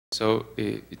So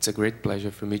it's a great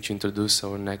pleasure for me to introduce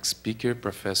our next speaker,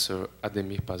 Professor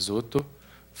Ademir Pazoto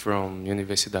from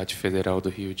Universidade Federal do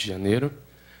Rio de Janeiro,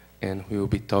 and we will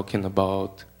be talking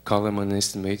about Kalman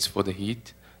estimates for the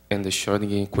heat and the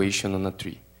Schrödinger equation on a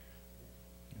tree.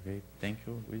 Okay, thank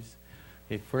you, Luis.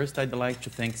 Okay, first, I'd like to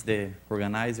thank the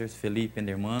organizers, Felipe and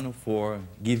Hermano, for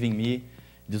giving me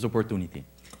this opportunity.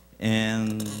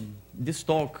 And this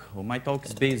talk, or my talk,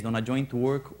 is based on a joint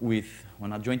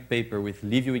paper with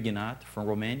Livio Ignat from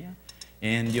Romania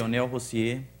and Lionel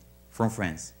Rossier from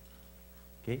France.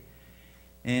 Okay?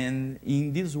 And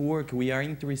in this work, we are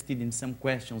interested in some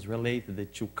questions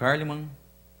related to Kalman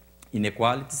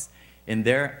inequalities and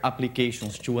their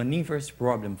applications to an inverse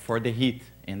problem for the heat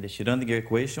and the Schrödinger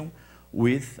equation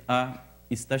with a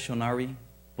stationary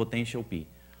potential P.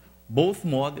 Both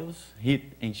models,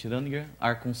 heat and Schrödinger,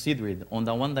 are considered on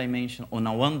a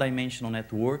one-dimensional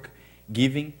network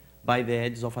given by the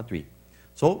edges of a tree.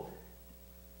 So,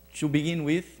 to begin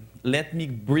with, let me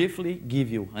briefly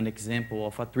give you an example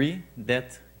of a tree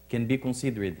that can be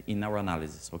considered in our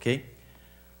analysis, okay?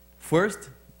 First,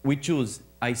 we choose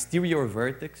a stereo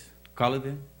vertex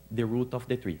called the root of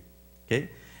the tree, okay?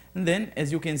 And then,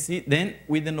 as you can see, then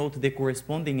we denote the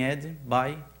corresponding edge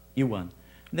by E1.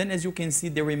 Then, as you can see,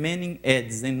 the remaining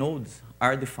edges and nodes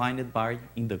are defined by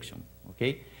induction,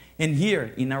 okay? And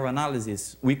here, in our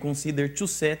analysis, we consider two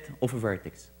sets of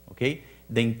vertices, okay?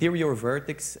 The interior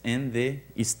vertex and the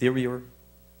exterior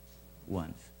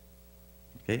ones,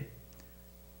 okay?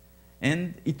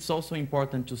 And it's also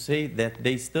important to say that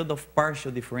the study of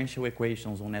partial differential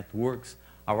equations on networks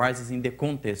arises in the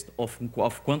context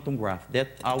of quantum graph that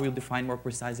I will define more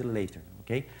precisely later,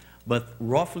 okay? But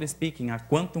roughly speaking, a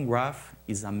quantum graph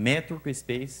is a metric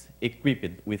space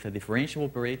equipped with a differential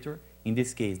operator, in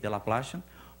this case, the Laplacian,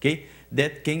 okay,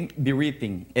 that can be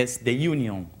written as the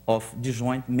union of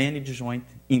many disjoint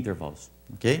intervals,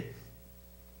 okay?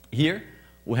 Here,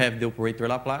 we have the operator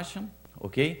Laplacian,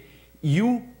 okay?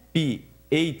 U, P,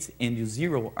 8, and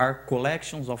U0 are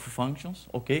collections of functions,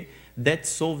 okay, that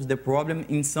solves the problem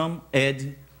in some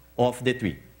edge of the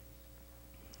tree.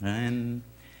 And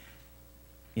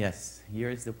yes, here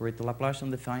is the operator Laplacian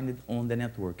defined on the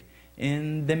network.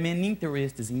 And the main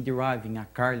interest is in deriving a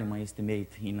Kalman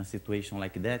estimate in a situation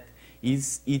like that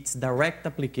is its direct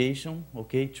application,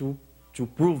 okay, to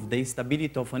prove the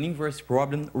stability of an inverse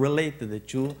problem related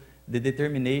to the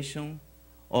determination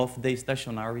of the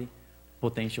stationary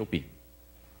potential P,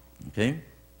 okay?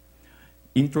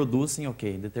 Introducing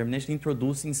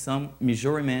some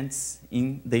measurements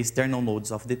in the external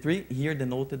nodes of the tree, here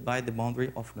denoted by the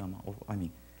boundary of gamma,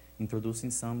 introducing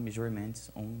some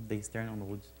measurements on the external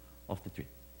nodes of the tree,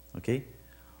 okay?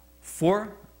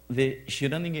 For the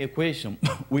Schrödinger equation,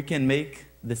 we can make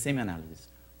the same analysis,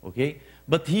 okay?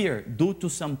 But here, due to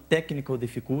some technical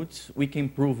difficulties, we can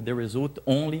prove the result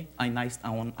only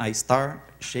on a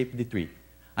star-shaped tree.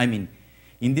 I mean,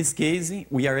 in this case,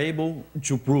 we are able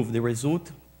to prove the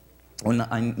result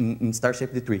in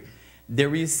star-shaped tree.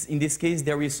 In this case,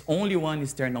 there is only one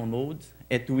external node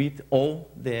at which all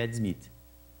the edges meet,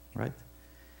 right?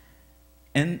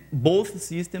 And both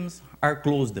systems are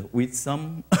closed with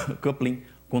some coupling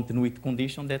continuity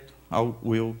condition that I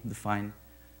will define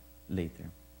later,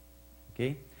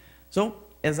 okay? So,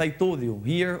 as I told you,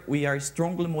 here we are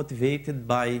strongly motivated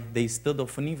by the study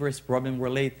of an inverse problem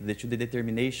related to the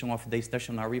determination of the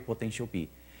stationary potential P.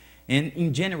 And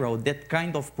in general, that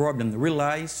kind of problem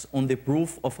relies on the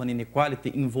proof of an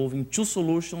inequality involving two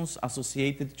solutions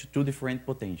associated to two different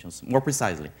potentials. More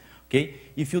precisely, okay?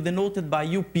 If you denoted by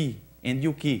UP and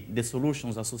UQ the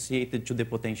solutions associated to the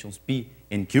potentials P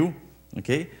and Q,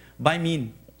 okay? By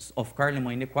means of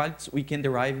Kalman inequalities, we can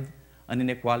derive an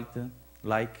inequality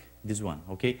like this one,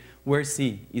 okay? Where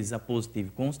C is a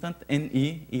positive constant and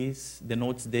E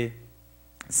denotes the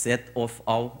set of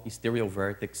all stereo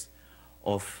vertex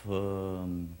of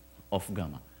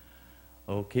gamma,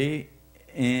 okay?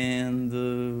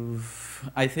 And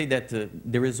I say that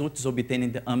the result is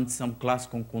obtained under some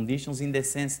classical conditions in the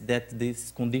sense that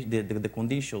the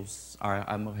conditions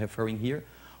I'm referring here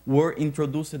were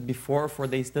introduced before for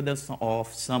the study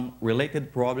of some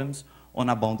related problems on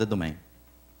a bounded domain.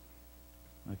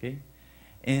 Okay?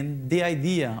 And the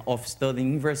idea of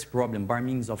studying inverse problem by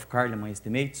means of Kalman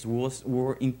estimates was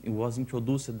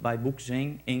introduced by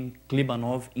Bookchin and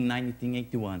Klibanov in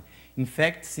 1981. In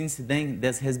fact, since then,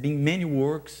 there has been many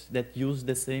works that use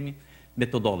the same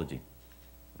methodology.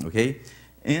 Okay?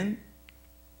 And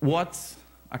what's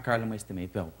a Kalman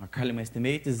estimate? Well, a Kalman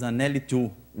estimate is an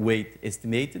L2 weight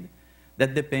estimated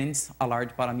that depends a large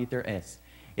parameter S.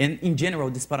 And in general,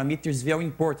 this parameter is very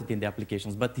important in the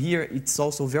applications, but here it's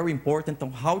also very important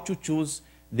on how to choose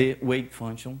the weight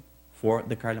function for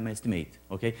the Carlman estimate,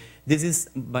 okay? This is,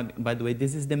 by the way,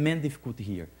 this is the main difficulty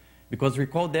here. Because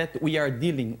recall that we are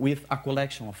dealing with a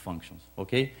collection of functions,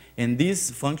 okay? And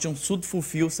these functions should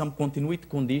fulfill some continuity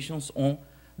conditions on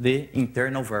the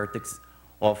internal vertex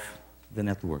of the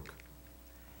network.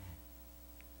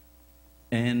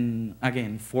 And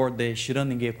again, for the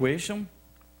Schrödinger equation,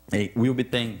 we will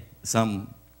obtain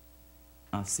some,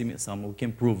 we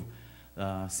can prove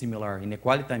similar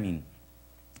inequality. I mean,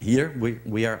 here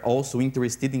we are also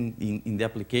interested in the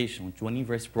application to an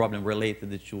inverse problem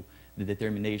related to the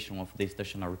determination of the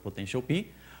stationary potential P.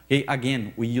 Okay,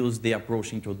 again, we use the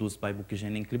approach introduced by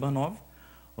Bukhagen and Klibanov,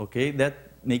 okay, that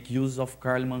make use of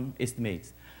Carlman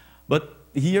estimates. But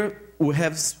here we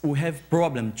have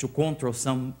problem to control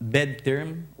some bad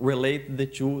term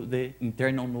related to the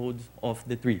internal nodes of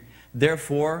the tree.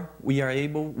 Therefore, we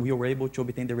were able to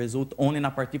obtain the result only in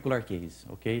a particular case,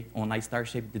 okay, on a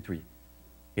star-shaped tree.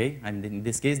 Okay, and in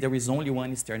this case, there is only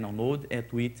one external node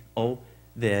at which all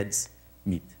the edges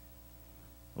meet.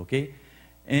 Okay,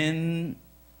 and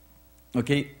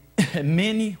okay,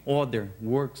 many other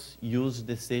works use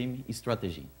the same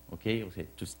strategy. Okay,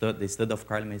 to study the study of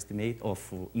Carlman estimate of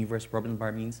inverse problem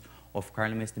by means of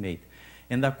Carlman estimate,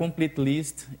 and a complete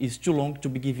list is too long to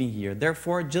be given here.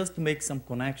 Therefore, just to make some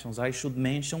connections, I should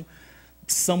mention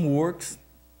some works,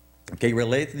 okay,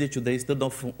 related to the study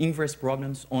of inverse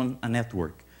problems on a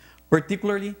network.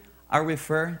 Particularly, I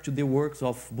refer to the works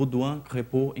of Baudouin,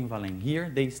 Crépeau, and Vallée.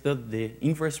 Here, they study the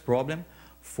inverse problem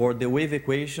for the wave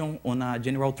equation on a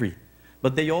general tree.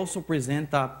 But they also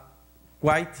present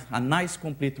quite a nice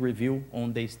complete review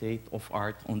on the state of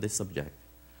art on this subject.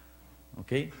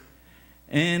 Okay?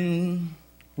 And,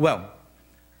 well,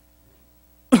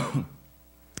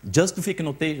 just to fix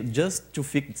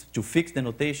the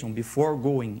notation before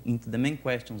going into the main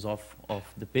questions of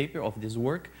the paper, of this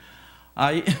work,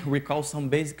 I recall some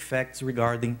basic facts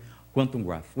regarding quantum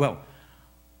graph. Well,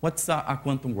 what's a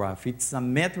quantum graph? It's a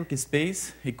metric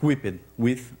space equipped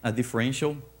with a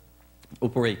differential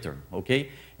operator, okay?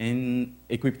 And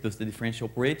equipped with the differential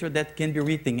operator that can be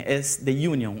written as the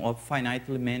union of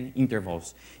finitely many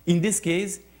intervals. In this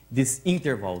case, these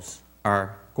intervals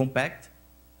are compact,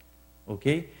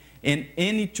 okay? And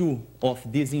any two of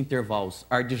these intervals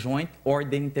are disjoint or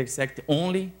they intersect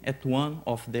only at one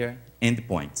of their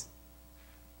endpoints.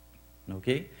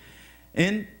 Okay,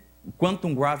 and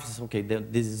quantum graphs, okay,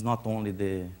 this is not only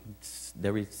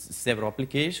there is several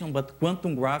applications, but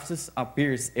quantum graphs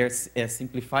appears as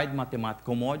simplified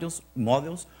mathematical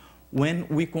models when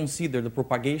we consider the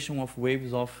propagation of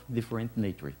waves of different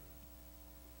nature.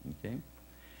 Okay,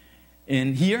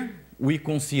 and here we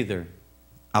consider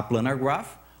a planar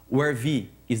graph where V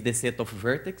is the set of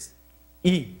vertex,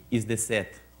 E is the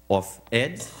set of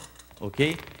edges.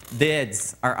 Okay, the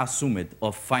edges are assumed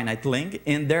of finite length,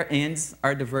 and their ends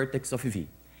are the vertex of V.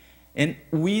 And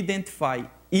we identify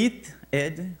each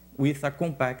edge with a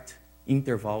compact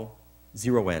interval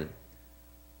 0L.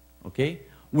 Okay,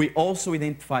 we also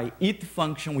identify each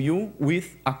function U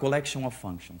with a collection of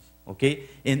functions. Okay,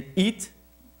 and each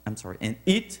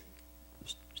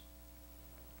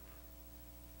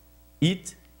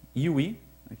UE,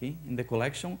 okay, in the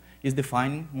collection is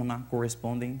defined on a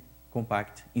corresponding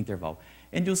compact interval.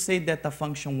 And you say that a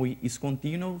function U is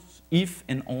continuous if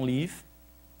and only if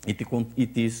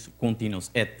it is continuous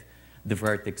at the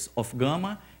vertex of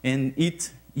gamma, and each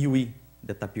UE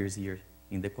that appears here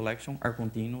in the collection are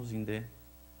continuous in the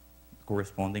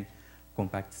corresponding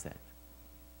compact set.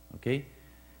 Okay?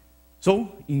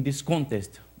 So, in this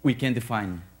context, we can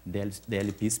define the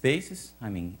LP spaces. I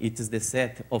mean, it is the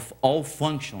set of all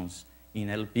functions in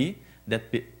LP,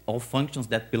 all functions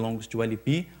that belongs to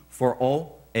LP for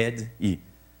all edge E.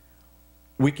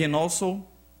 We can also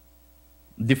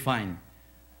define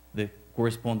the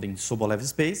corresponding Sobolev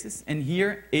spaces, and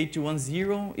here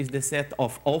H10 is the set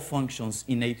of all functions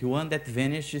in H1 that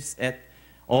vanishes at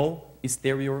all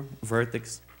exterior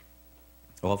vertex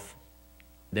of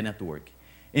the network.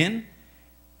 And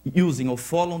using or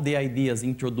following the ideas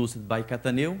introduced by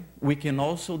Cataneu, we can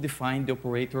also define the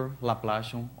operator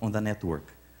Laplacian on the network.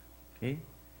 Okay?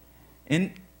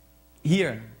 And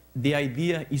here, the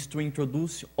idea is to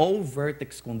introduce all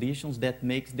vertex conditions that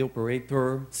makes the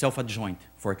operator self-adjoint,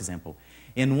 for example.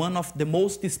 And one of the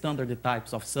most standard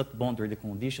types of such boundary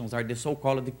conditions are the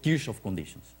so-called Kirchhoff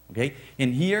conditions. Okay?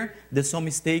 And here, the sum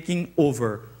is taken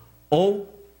over all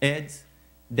edges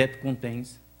that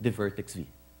contains the vertex V.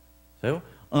 So,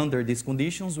 under these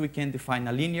conditions, we can define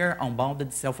a linear,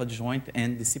 unbounded, self-adjoint,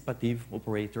 and dissipative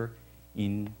operator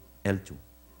in L2.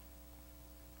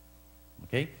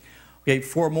 Okay? Okay,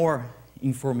 for more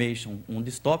information on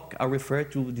this topic, I refer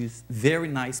to these very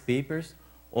nice papers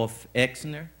of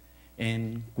Exner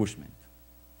and Cushman.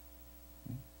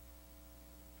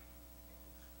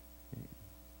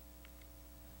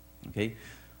 Okay,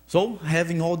 so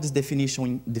having all these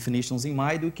definitions in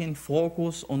mind, we can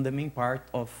focus on the main part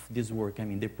of this work. I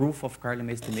mean, the proof of Carlem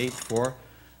estimate for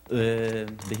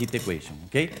the heat equation.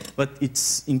 Okay, but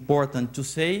it's important to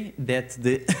say that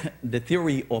the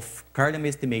theory of Carlem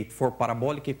estimate for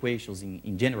parabolic equations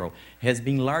in general has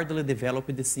been largely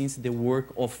developed since the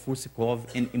work of Fursikov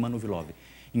and Emanuvilov.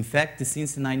 In fact,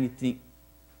 since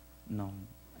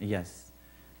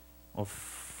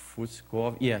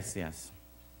Fursikov, yes.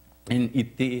 And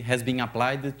it has been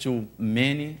applied to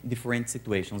many different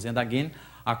situations. And again,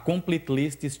 a complete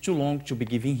list is too long to be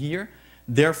given here.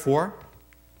 Therefore,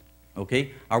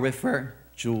 okay, I refer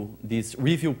to this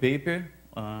review paper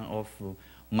of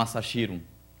Masashiro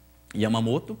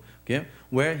Yamamoto, okay,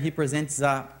 where he presents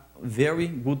a very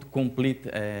good,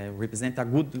 represent a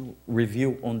good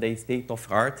review on the state of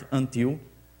art until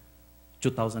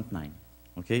 2009.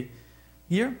 Okay,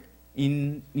 here.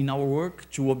 In our work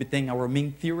to obtain our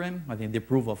main theorem, I think the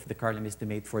proof of the Carlem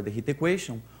estimate for the heat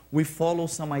equation, we follow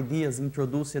some ideas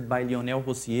introduced by Lionel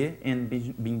Rossier and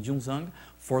Binjun Zhang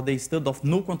for the study of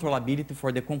null controllability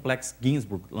for the complex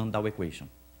Ginzburg-Landau equation.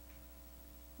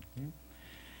 Okay.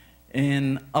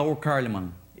 And our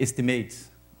Carleman estimates,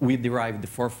 we derive the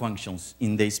 4 functions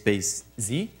in the space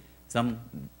Z.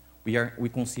 We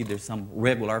consider some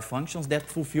regular functions that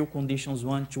fulfill conditions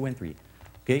 1, 2, and 3.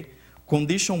 Okay.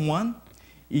 Condition 1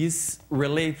 is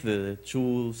related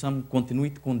to some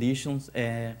continuity conditions,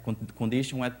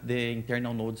 condition at the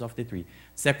internal nodes of the tree.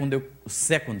 Second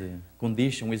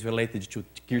condition is related to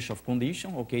Kirchhoff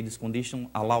condition. Okay, this condition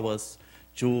allows us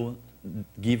to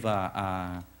give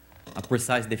a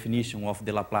precise definition of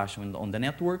the Laplacian on the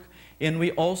network. And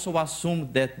we also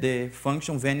assume that the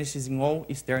function vanishes in all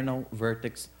external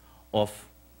vertex of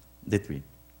the tree.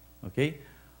 Okay.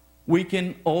 We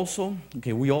can also,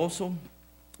 we also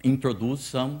introduce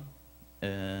some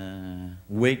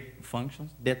weight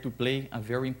functions that will play a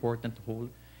very important role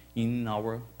in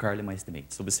our Carlem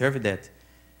estimate. So observe that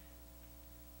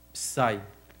psi,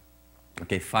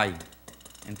 phi,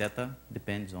 and theta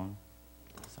depends on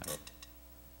psi.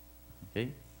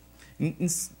 Okay. In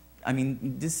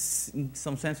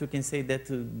some sense, we can say that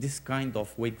this kind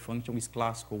of weight function is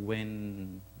classical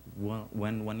when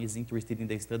one is interested in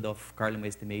the study of Carlem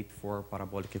estimate for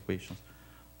parabolic equations.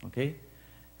 Okay?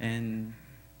 And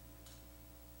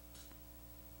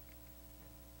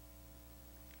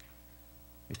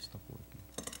it stopped working.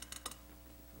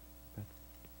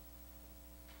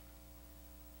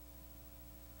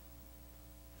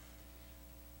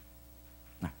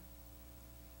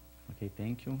 Okay,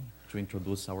 thank you. To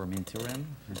introduce our main theorem.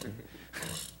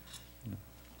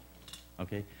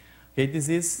 Okay. Okay, this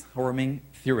is our main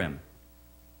theorem.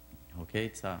 Okay,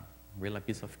 it's a real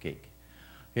piece of cake.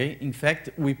 Okay, in fact,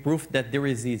 we proved that there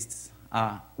exists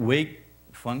a weight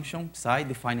function psi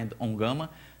defined on gamma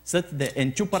such that,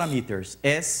 and 2 parameters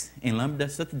s and lambda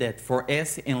such that for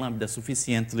s and lambda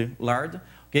sufficiently large,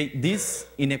 okay, this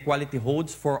inequality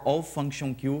holds for all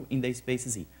function q in the space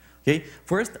Z. Okay,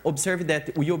 first observe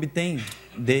that we obtain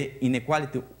the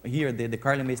inequality here, the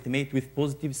Carlem estimate with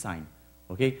positive sign.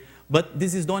 Okay. But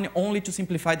this is done only to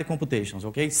simplify the computations,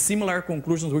 okay? Similar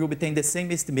conclusions will obtain the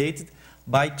same estimate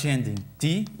by changing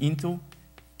t into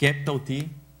capital T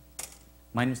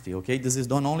minus t, okay? This is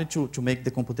done only to make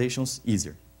the computations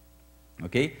easier,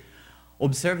 okay?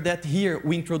 Observe that here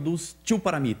we introduce 2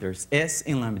 parameters, s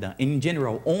and lambda. And in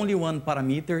general, only 1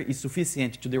 parameter is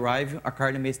sufficient to derive a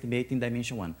Carlem estimate in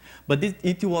dimension 1. But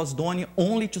it was done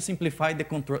only to simplify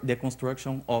the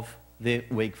construction of the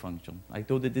wave function. I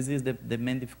told you this is the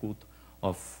main difficulty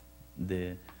of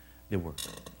the work,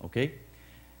 okay?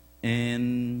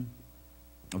 And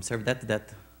observe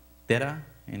that theta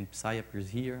and psi appears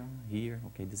here,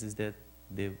 okay? This is the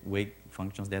wave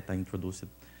functions that were introduced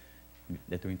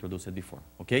before,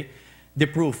 okay? The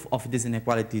proof of these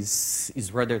inequalities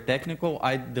is rather technical.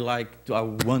 I will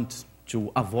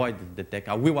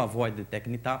avoid the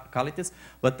technicalities,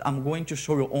 but I'm going to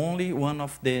show you only one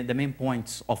of the main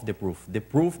points of the proof.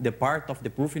 The part of the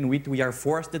proof in which we are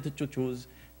forced to choose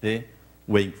the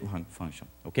wave function,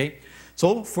 okay?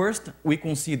 So first, we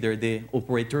consider the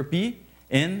operator P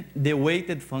and the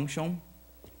weighted function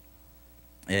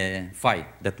phi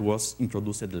that was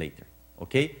introduced later,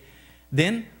 okay?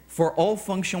 Then, for all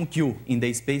function Q in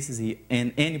the space Z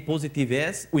and any positive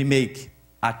S, we make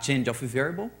a change of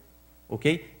variable,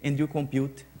 okay, and you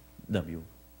compute W.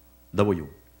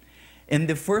 And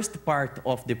the first part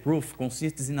of the proof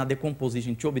consists in a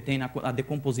decomposition to obtain a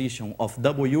decomposition of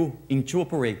W in two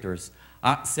operators,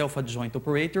 a self-adjoint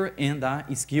operator and a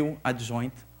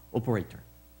skill-adjoint operator,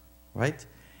 right?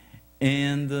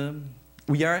 And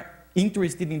we are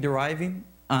interested in deriving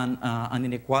an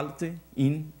inequality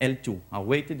in L2, a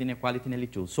weighted inequality in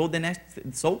L2. So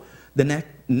the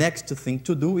next thing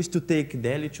to do is to take the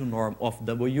L2 norm of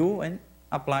W and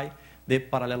apply the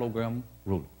parallelogram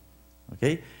rule.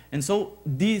 Okay? And so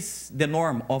the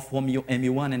norm of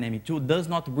M1 and M2 does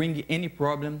not bring any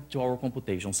problem to our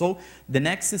computation. So the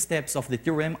next steps of the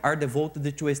theorem are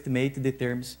devoted to estimate the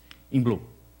terms in blue.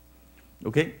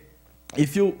 Okay?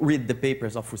 If you read the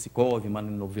papers of Fusikov,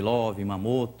 Novilov,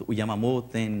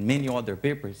 Yamamoto, and many other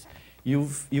papers, you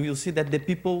will see that the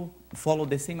people follow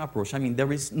the same approach. I mean,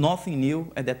 there is nothing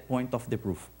new at that point of the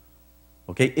proof,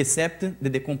 okay, except the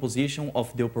decomposition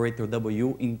of the operator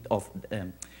W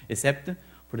except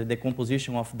for the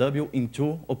decomposition of W in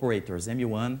two operators,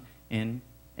 M1 and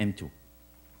M2.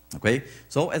 Okay?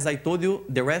 So, as I told you,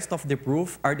 the rest of the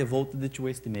proof are devoted to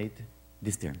estimate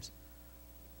these terms.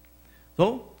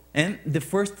 So, and the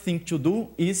first thing to do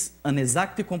is an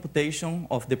exact computation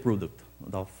of the product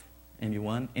of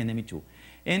M1 and M2.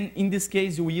 And in this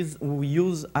case, we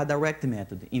use a direct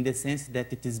method in the sense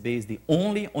that it is based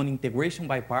only on integration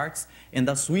by parts and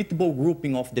a suitable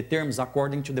grouping of the terms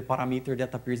according to the parameter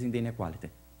that appears in the inequality.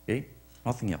 Okay?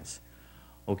 Nothing else.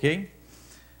 Okay?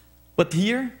 But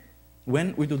here,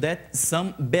 when we do that,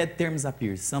 some bad terms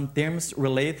appear. Some terms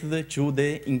related to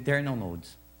the internal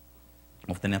nodes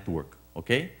of the network.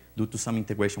 Okay? Due to some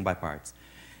integration by parts.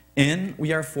 And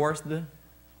we are forced to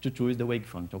choose the wave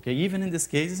function. Okay? Even in this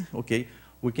case, okay,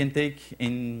 we can take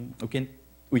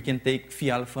phi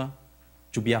alpha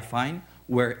to be affine,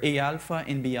 where A alpha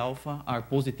and B alpha are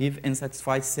positive and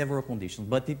satisfy several conditions,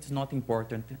 but it's not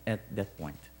important at that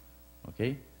point.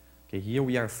 Okay? Okay, here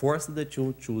we are forced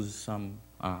to choose some,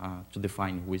 to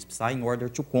define wisp psi in order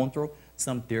to control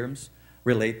some terms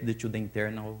related to the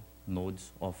internal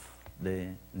nodes of the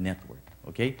network.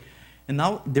 Okay? And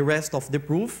now the rest of the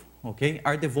proof, okay,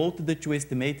 are devoted to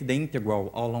estimate the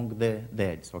integral along the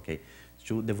edge. Okay?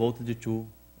 Devoted to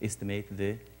estimate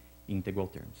the integral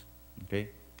terms. Okay?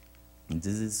 And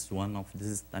this is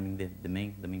I mean the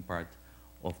main part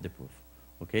of the proof.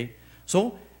 Okay?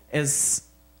 So as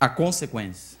a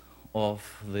consequence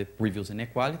of the previous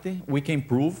inequality, we can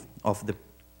prove of the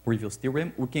previous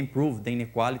theorem, we can prove the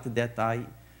inequality that I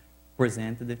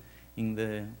presented in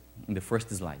the first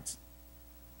slides.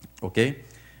 Okay?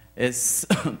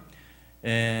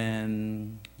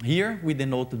 And here we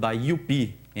denote by UP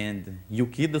and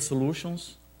UK the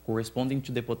solutions corresponding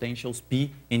to the potentials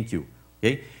P and Q.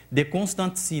 Okay? The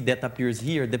constant C that appears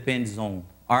here depends on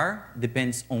R,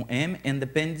 depends on M, and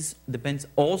depends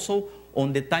also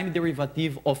on the time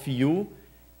derivative of U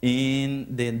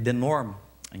in the norm,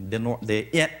 the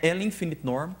L infinite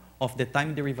norm of the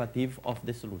time derivative of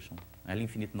the solution, L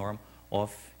infinite norm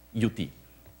of UT.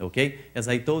 Okay? As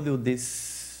I told you,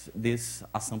 these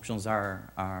assumptions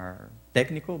are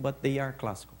technical, but they are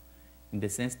classical, in the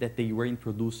sense that they were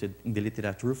introduced in the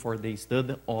literature for the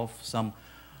study of some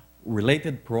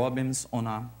related problems on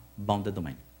a bounded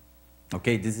domain.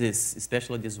 Okay, this is,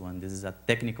 especially this one, this is a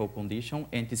technical condition,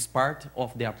 and it's part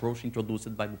of the approach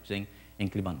introduced by Bookchin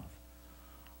and Klibanov.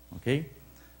 Okay?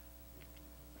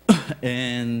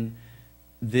 And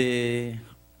the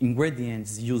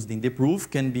ingredients used in the proof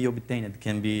can be obtained,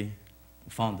 can be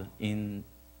found in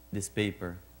this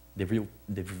paper, the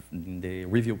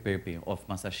review paper of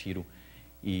Masashiro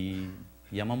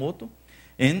Yamamoto.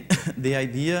 And the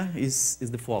idea is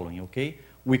the following, okay?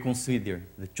 We consider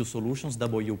the two solutions,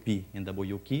 WP and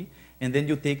WQ, and then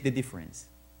you take the difference,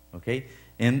 okay?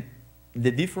 And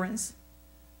the difference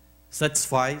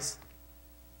satisfies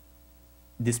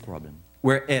this problem,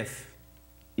 where F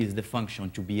is the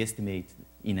function to be estimated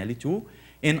in L2,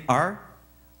 and R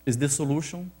is the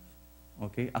solution,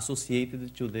 okay,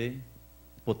 associated to the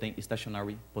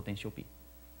stationary potential P.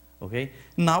 Okay?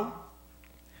 Now,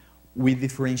 we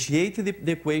differentiate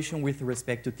the equation with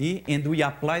respect to T, and we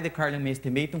apply the Carlin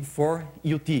estimatum for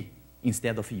UT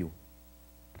instead of U.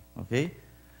 Okay?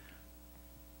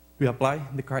 We apply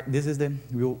this is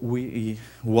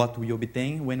what we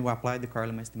obtain when we apply the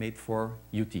Carlin estimate for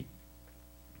UT.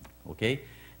 Okay?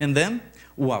 And then,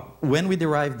 when we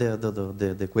derive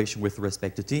the equation with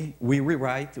respect to T, we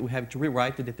have to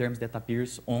rewrite the terms that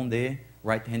appears on the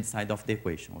right-hand side of the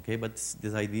equation, okay? But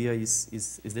this idea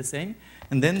is the same.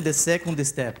 And then the second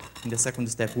step,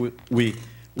 we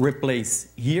replace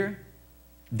here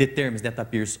the terms that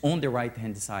appears on the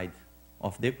right-hand side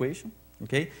of the equation,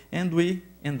 okay? And we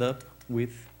end up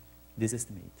with this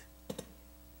estimate.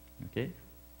 Okay?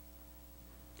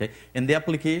 Okay? And the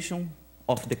application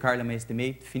of the Carlman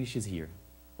estimate finishes here.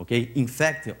 Okay? In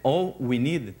fact, all we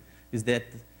need is that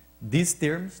these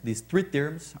terms, these three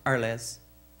terms, are less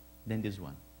than this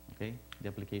one. Okay? The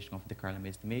application of the Carlman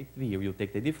estimate. Here you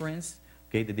take the difference.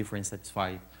 Okay? The difference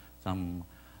satisfies some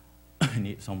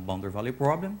boundary value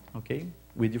problem. Okay?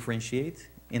 We differentiate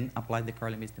and apply the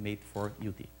Carlman estimate for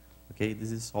UT. Okay?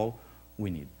 This is all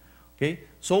we need. Okay?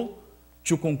 So,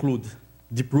 to conclude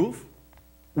the proof,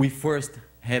 we first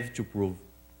have to prove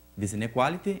this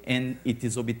inequality, and it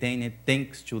is obtained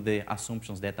thanks to the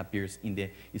assumptions that appears in the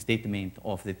statement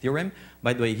of the theorem.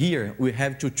 By the way, here we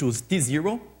have to choose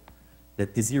T0,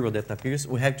 that T0 that appears,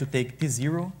 we have to take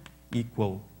T0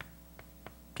 equal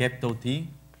capital T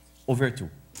over 2.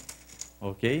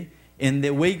 Okay? And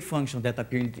the wave function that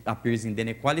appears in the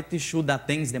inequality should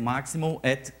attain the maximum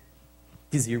at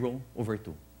T0 over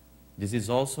 2. This is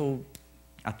also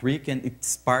a trick, and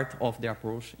it's part of the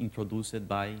approach introduced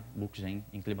by Bookjen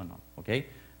and Klibanov. Okay?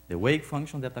 The wave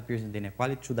function that appears in the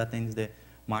inequality should attain the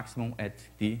maximum at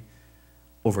T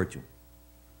over 2.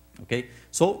 Okay?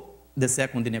 So the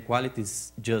second inequality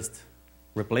is just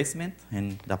replacement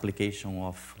and the application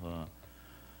of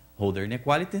Holder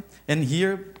inequality. And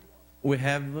here we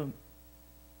have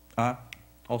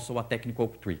also a technical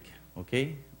trick.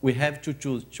 Okay? We have to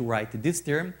choose to write this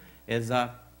term as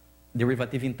a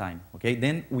derivative in time. Okay?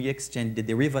 Then we exchange the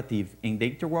derivative in the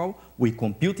integral, we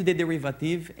compute the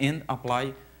derivative and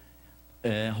apply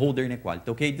Holder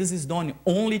inequality. Okay? This is done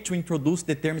only to introduce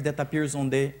the terms that appears on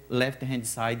the left-hand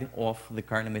side of the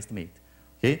Carlman estimate.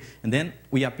 Okay? And then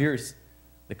we appears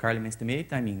the Carlman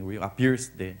estimate, we appears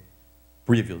the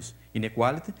previous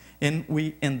inequality, and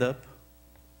we end up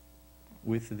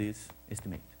with this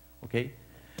estimate. Okay?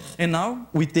 And now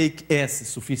we take S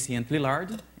sufficiently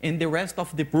large, and the rest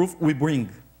of the proof we bring.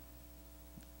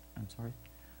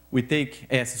 We take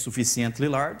S sufficiently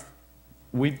large,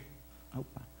 we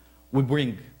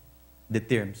bring the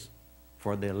terms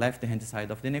for the left-hand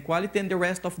side of the inequality, and the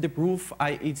rest of the proof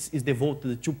is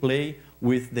devoted to play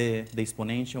with the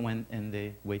exponential and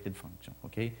the weighted function.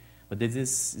 Okay? But this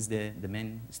is the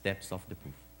main steps of the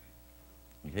proof.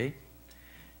 Okay?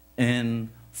 And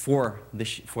for the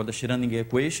Schrödinger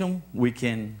equation, we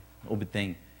can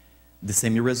obtain the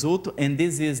same result, and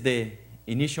this is the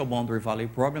initial boundary value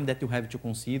problem that you have to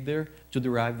consider to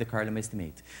derive the Carlman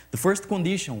estimate. The first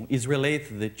condition is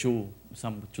related to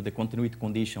the continuity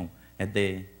condition at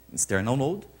the external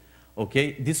node.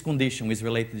 Okay, this condition is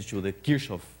related to the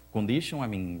Kirchhoff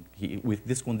condition. With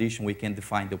this condition, we can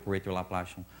define the operator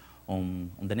Laplacian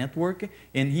on the network.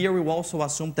 And here we will also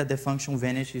assume that the function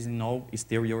vanishes in all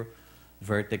exterior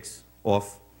vertex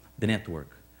of the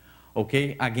network.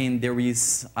 Okay, again, there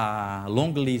is a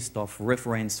long list of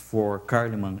reference for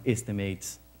Carlman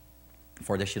estimates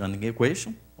for the Schrödinger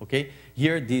equation. Okay,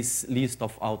 here this list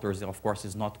of authors, of course,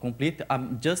 is not complete.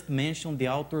 Just mention the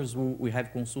authors who we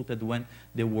have consulted when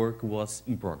the work was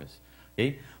in progress.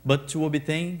 Okay, but to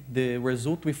obtain the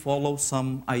result, we follow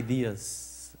some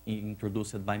ideas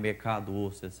introduced by Mercado,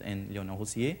 Osses, and Lionel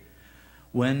Roussier,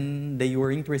 when they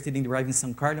were interested in deriving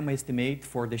some Carlman estimate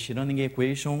for the Schrödinger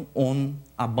equation on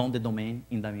a bounded domain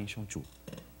in dimension 2.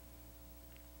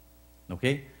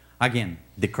 Okay? Again,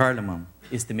 the Carlman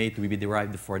estimate will be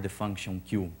derived for the function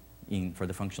Q for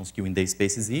the functions Q in the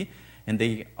space Z, and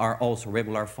they are also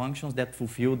regular functions that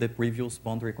fulfill the previous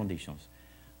boundary conditions.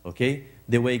 Okay?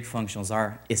 The wave functions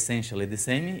are essentially the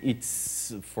same.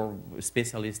 It's for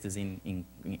specialists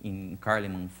in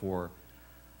Carlman for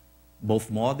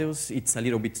both models. It's a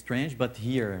little bit strange, but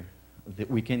here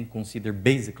we can consider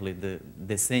basically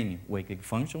the same wave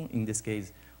function. In this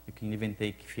case, we can even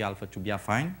take phi alpha to be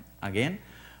affine again.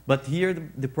 But here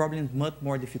the problem is much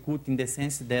more difficult in the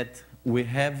sense that we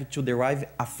have to derive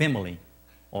a family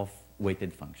of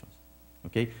weighted functions.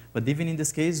 Okay? But even in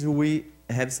this case, we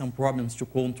have some problems to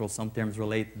control some terms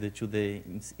related to the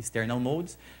external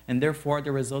nodes, and therefore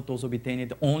the result was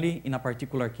obtained only in a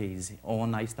particular case,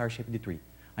 on a star-shaped tree.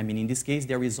 In this case,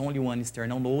 there is only one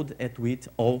external node at which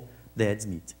all the edges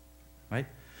meet, right?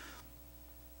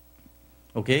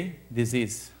 Okay, this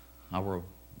is our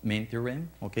main theorem,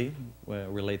 okay,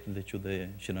 related to the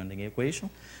Schrödinger equation.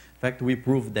 In fact, we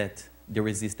proved that there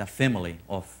exists a family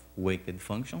of weighted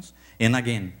functions, and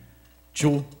again,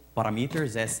 two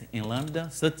parameters, S and lambda,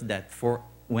 such that for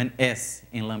when S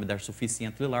and lambda are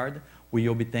sufficiently large, we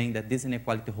obtain that this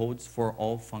inequality holds for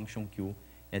all function Q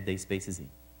at the space Z.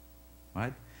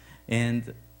 Right?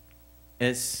 And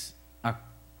as a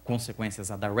consequence, as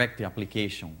a direct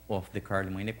application of the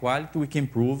Carlman inequality, we can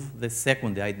prove the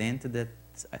second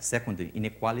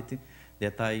inequality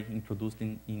that I introduced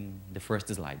in the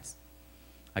first slides.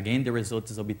 Again, the result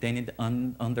is obtained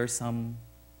under some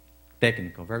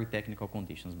technical, very technical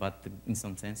conditions, but in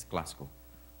some sense classical.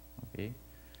 Okay?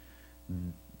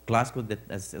 Classical, that,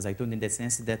 as I told you, in the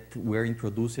sense that were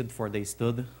introduced for the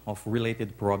study of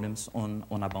related problems on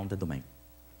a bounded domain.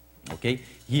 Okay?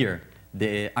 Here,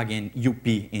 again, UP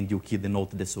and UQ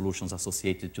denote the solutions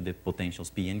associated to the potentials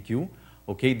P and Q.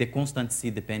 Okay? The constant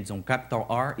C depends on capital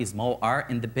R, small r,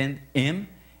 and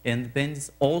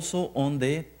depends also on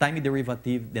the time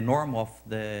derivative, the norm of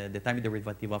the time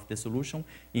derivative of the solution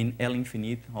in L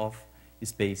infinite of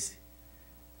space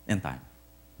and time.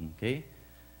 Okay?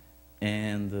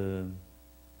 And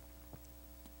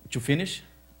to finish,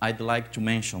 I'd like to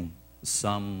mention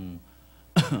some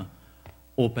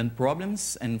open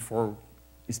problems, and for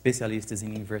specialists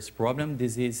in inverse problem,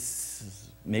 this is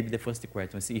maybe the first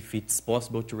question, see if it's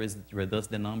possible to reduce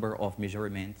the number of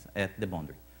measurements at the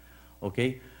boundary.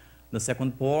 Okay? The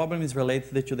second problem is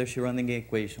related to the surrounding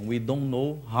equation. We don't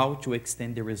know how to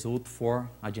extend the result for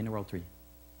a general tree.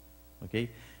 Okay?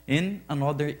 And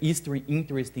another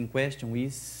interesting question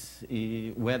is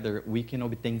whether we can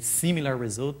obtain similar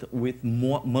result with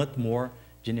more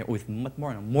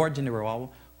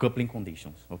general coupling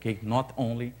conditions. Okay? Not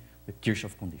only the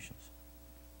Kirchhoff conditions.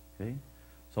 Okay?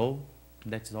 So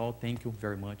that's all. Thank you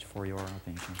very much for your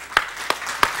attention.